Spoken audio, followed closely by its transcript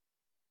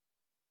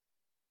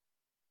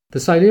The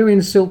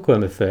Silurian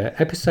Silkworm Affair,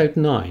 Episode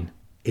 9,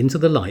 Into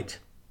the Light.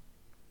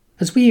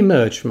 As we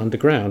emerged from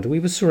underground, we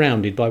were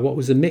surrounded by what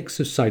was a mix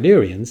of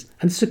Silurians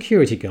and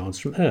security guards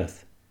from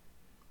Earth.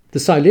 The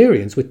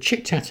Silurians were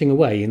chit-chatting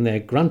away in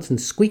their grunt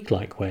and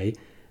squeak-like way,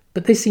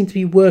 but they seemed to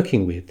be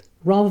working with,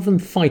 rather than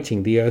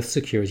fighting the Earth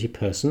security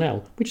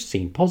personnel, which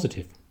seemed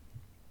positive.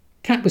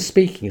 Kat was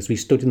speaking as we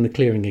stood in the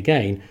clearing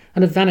again,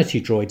 and a vanity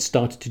droid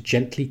started to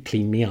gently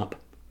clean me up.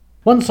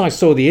 Once I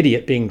saw the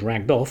idiot being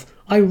dragged off,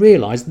 I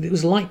realised that it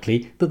was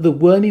likely that the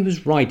worm he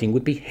was riding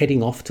would be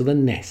heading off to the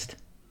nest.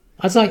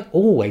 As I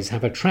always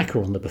have a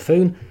tracker on the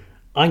buffoon,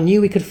 I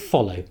knew he could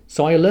follow,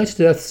 so I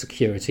alerted Earth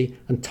security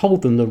and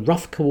told them the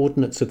rough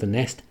coordinates of the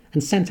nest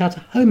and sent out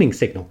a homing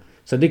signal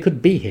so they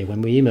could be here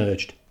when we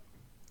emerged.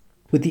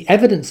 With the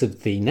evidence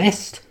of the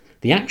nest,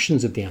 the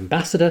actions of the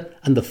ambassador,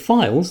 and the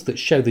files that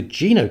show the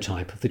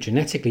genotype of the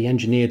genetically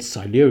engineered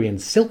Silurian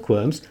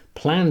silkworms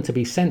planned to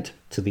be sent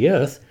to the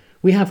Earth,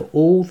 we have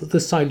all that the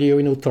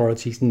Silurian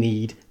authorities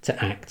need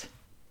to act.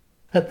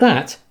 At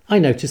that, I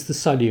noticed the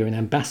Silurian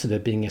ambassador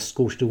being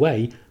escorted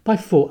away by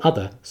 4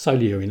 other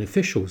Silurian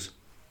officials.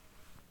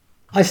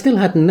 I still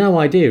had no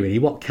idea really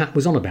what Kat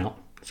was on about,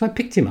 so I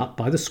picked him up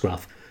by the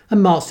scruff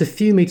and marched a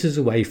few metres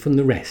away from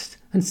the rest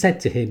and said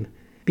to him,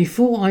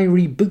 "Before I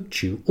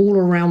reboot you all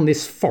around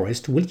this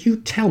forest, will you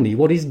tell me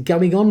what is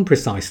going on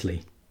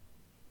precisely?"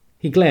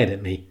 He glared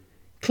at me,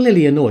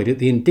 clearly annoyed at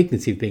the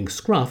indignity of being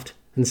scruffed,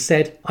 and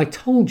said, "I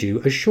told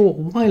you a short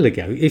while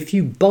ago if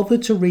you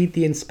bothered to read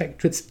the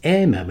Inspectorate's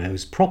air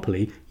memos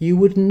properly, you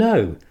would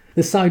know.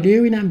 The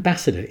Silurian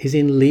ambassador is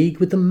in league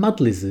with the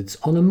mud lizards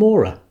on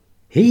Amora.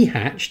 He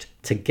hatched,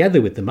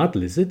 together with the mud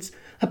lizards,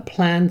 a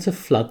plan to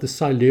flood the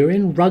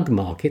Silurian rug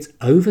market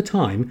over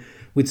time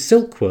with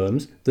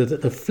silkworms that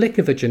at the flick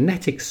of a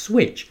genetic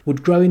switch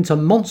would grow into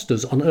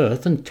monsters on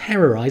Earth and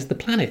terrorise the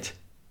planet.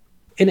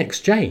 In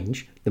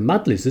exchange, the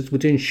mud lizards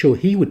would ensure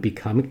he would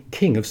become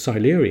king of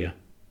Siluria.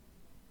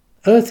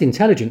 Earth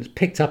intelligence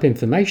picked up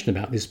information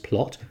about this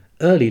plot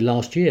early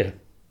last year.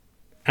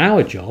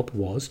 Our job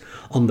was,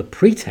 on the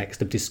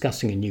pretext of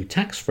discussing a new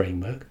tax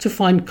framework, to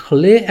find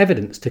clear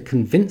evidence to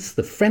convince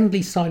the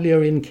friendly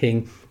Silurian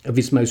king of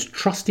his most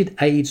trusted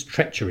aide's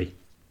treachery.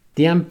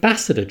 The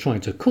ambassador trying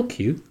to cook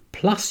you,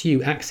 plus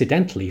you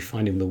accidentally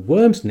finding the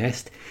worm's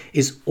nest,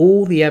 is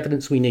all the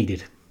evidence we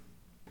needed.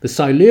 The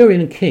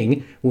Silurian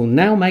king will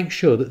now make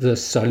sure that the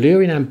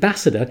Silurian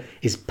ambassador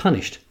is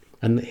punished,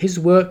 and that his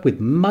work with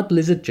mud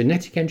lizard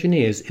genetic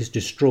engineers is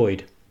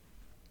destroyed."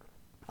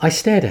 I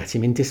stared at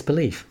him in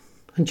disbelief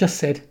and just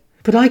said,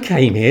 "But I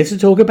came here to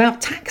talk about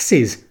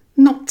taxes,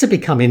 not to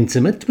become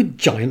intimate with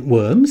giant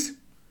worms."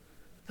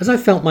 As I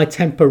felt my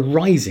temper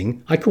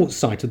rising, I caught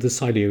sight of the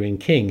Silurian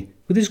king,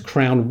 with his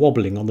crown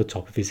wobbling on the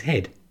top of his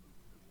head.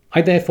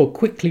 I therefore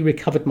quickly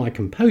recovered my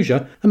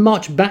composure and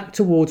marched back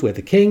towards where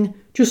the king,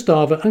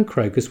 Justava and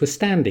Crocus were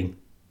standing.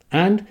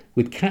 And,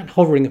 with Kat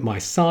hovering at my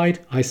side,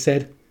 I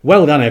said,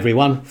 "Well done,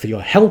 everyone, for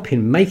your help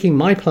in making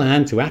my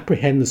plan to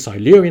apprehend the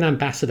Silurian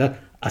ambassador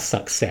a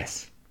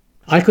success.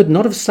 I could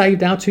not have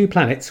saved our 2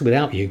 planets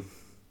without you.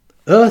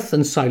 Earth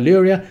and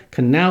Siluria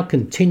can now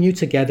continue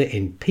together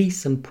in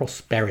peace and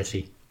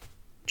prosperity."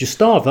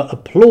 Justava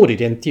applauded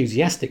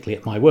enthusiastically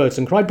at my words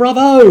and cried,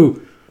 "Bravo!"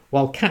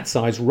 while Kat's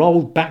eyes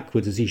rolled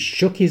backwards as he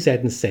shook his head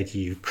and said,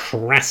 "You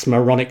crass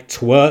moronic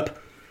twerp."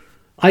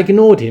 I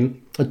ignored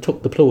him and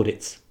took the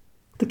plaudits.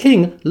 The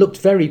king looked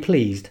very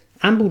pleased,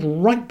 ambled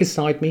right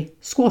beside me,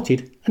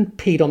 squatted and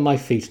peed on my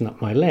feet and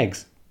up my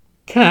legs.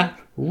 Kat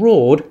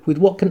roared with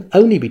what can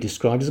only be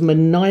described as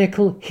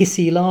maniacal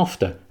hissy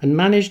laughter and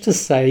managed to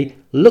say,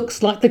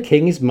 "Looks like the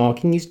king is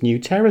marking his new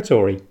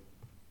territory."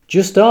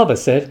 Justava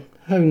said,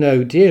 "Oh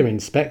no, dear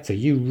Inspector,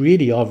 you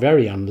really are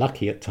very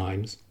unlucky at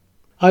times."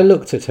 I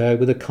looked at her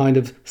with a kind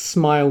of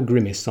smile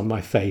grimace on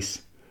my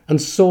face and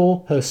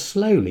saw her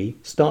slowly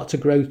start to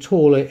grow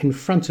taller in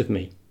front of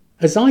me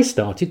as I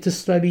started to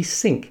slowly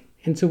sink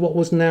into what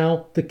was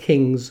now the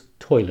king's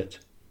toilet.